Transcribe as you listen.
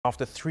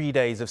After 3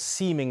 days of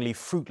seemingly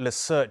fruitless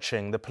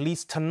searching, the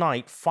police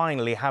tonight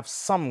finally have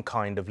some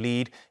kind of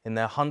lead in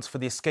their hunt for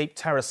the escaped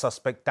terror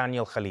suspect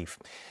Daniel Khalife.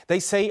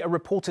 They say a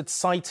reported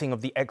sighting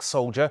of the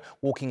ex-soldier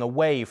walking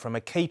away from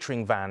a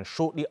catering van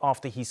shortly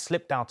after he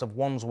slipped out of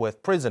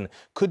Wandsworth prison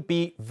could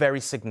be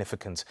very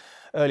significant.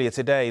 Earlier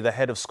today, the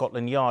head of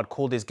Scotland Yard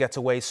called his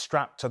getaway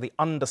strapped to the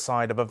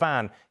underside of a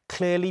van,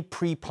 clearly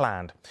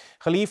pre-planned.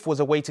 Khalife was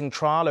awaiting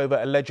trial over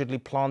allegedly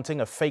planting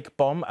a fake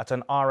bomb at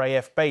an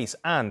RAF base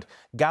and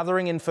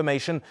gathering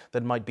information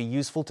that might be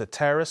useful to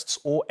terrorists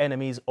or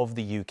enemies of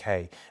the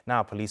UK.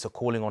 Now police are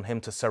calling on him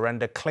to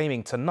surrender,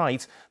 claiming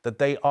tonight that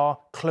they are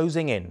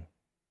closing in.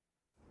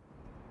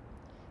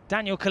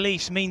 Daniel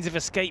Khalife's means of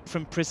escape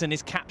from prison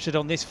is captured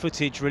on this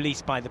footage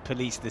released by the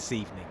police this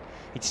evening.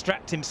 He'd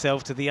strapped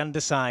himself to the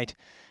underside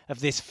of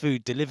this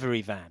food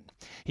delivery van.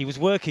 He was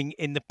working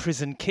in the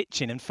prison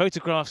kitchen, and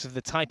photographs of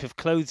the type of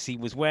clothes he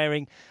was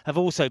wearing have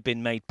also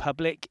been made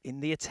public in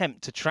the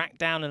attempt to track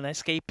down an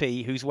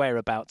escapee whose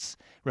whereabouts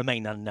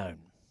remain unknown.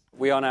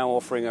 We are now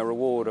offering a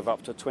reward of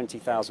up to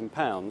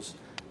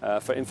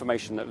 £20,000 for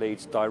information that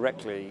leads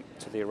directly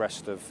to the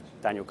arrest of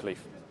Daniel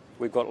Khalife.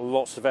 We've got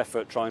lots of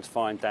effort trying to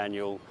find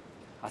Daniel.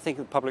 I think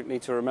the public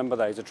need to remember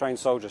that he's a trained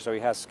soldier, so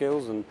he has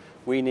skills, and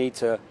we need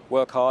to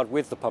work hard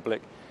with the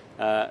public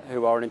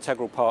who are an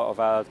integral part of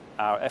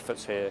our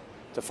efforts here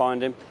to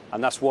find him.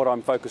 And that's what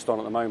I'm focused on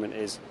at the moment,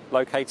 is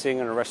locating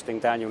and arresting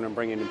Daniel and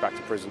bringing him back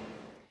to prison.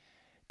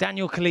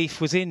 Daniel Khalife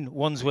was in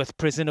Wandsworth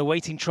prison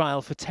awaiting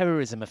trial for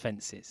terrorism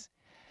offences.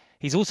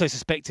 He's also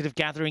suspected of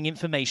gathering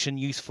information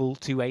useful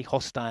to a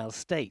hostile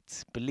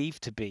state,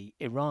 believed to be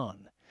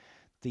Iran.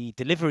 The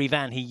delivery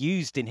van he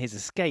used in his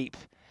escape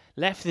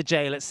left the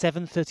jail at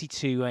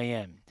 7:32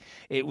 a.m.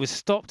 It was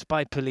stopped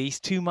by police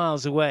 2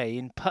 miles away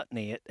in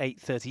Putney at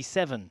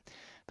 8:37,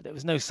 but there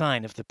was no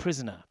sign of the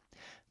prisoner.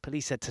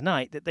 Police said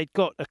tonight that they'd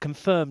got a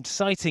confirmed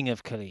sighting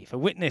of Khalife. A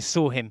witness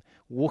saw him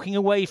walking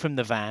away from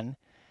the van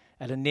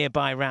at a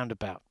nearby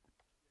roundabout.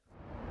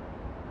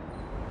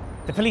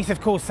 The police,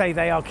 of course, say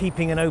they are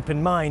keeping an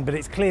open mind, but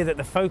it's clear that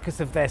the focus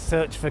of their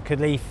search for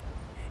Khalife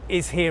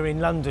is here in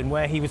London,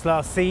 where he was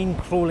last seen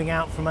crawling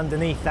out from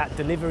underneath that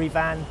delivery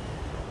van,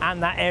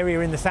 and that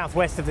area in the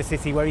southwest of the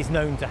city where he's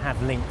known to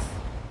have links.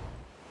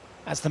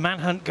 As the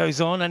manhunt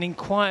goes on, an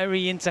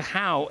inquiry into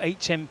how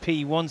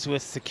HMP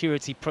Wandsworth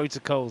security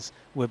protocols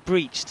were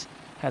breached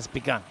has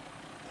begun.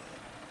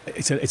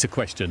 It's a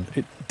question.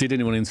 Did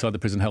anyone inside the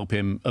prison help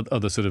him?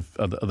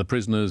 Other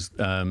prisoners,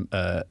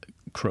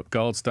 corrupt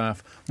guard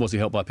staff? Was he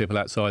helped by people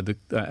outside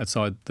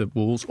the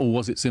walls, or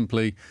was it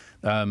simply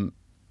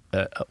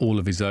all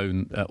of his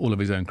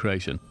own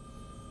creation?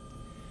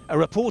 A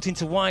report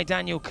into why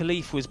Daniel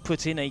Khalife was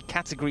put in a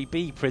Category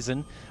B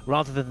prison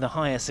rather than the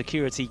higher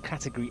security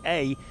Category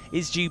A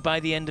is due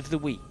by the end of the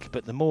week.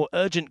 But the more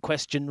urgent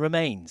question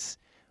remains: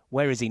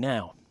 where is he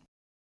now?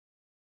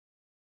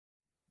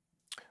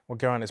 Well,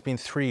 Geraint, it's been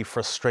 3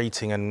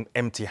 frustrating and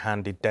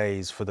empty-handed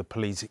days for the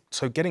police.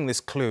 So getting this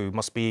clue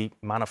must be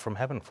manna from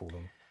heaven for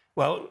them.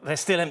 Well, they're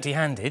still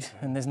empty-handed,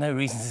 and there's no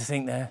reason to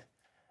think they're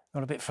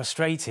not a bit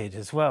frustrated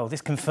as well.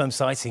 This confirmed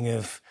sighting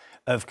of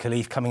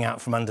Khalife coming out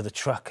from under the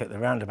truck at the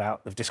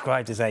roundabout, they've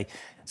described as a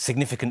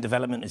significant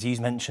development, as you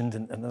mentioned,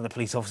 and another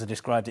police officer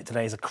described it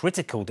today as a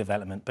critical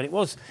development. But it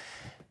was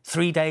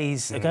 3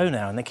 days ago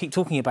now, and they keep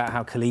talking about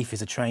how Khalife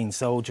is a trained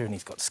soldier and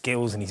he's got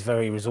skills and he's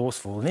very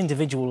resourceful. An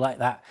individual like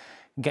that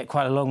can get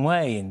quite a long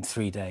way in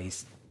 3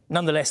 days.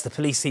 Nonetheless, the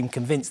police seem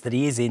convinced that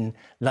he is in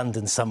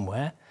London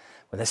somewhere,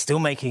 but they're still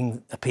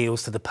making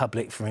appeals to the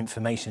public for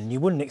information. And you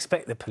wouldn't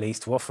expect the police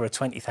to offer a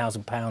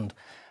 £20,000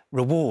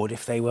 reward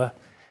if they were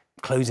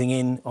closing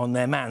in on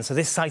their man. So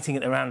this sighting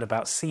at the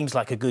roundabout seems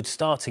like a good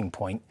starting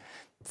point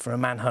for a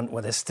manhunt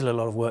where there's still a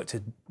lot of work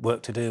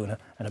to do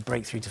and a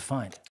breakthrough to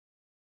find.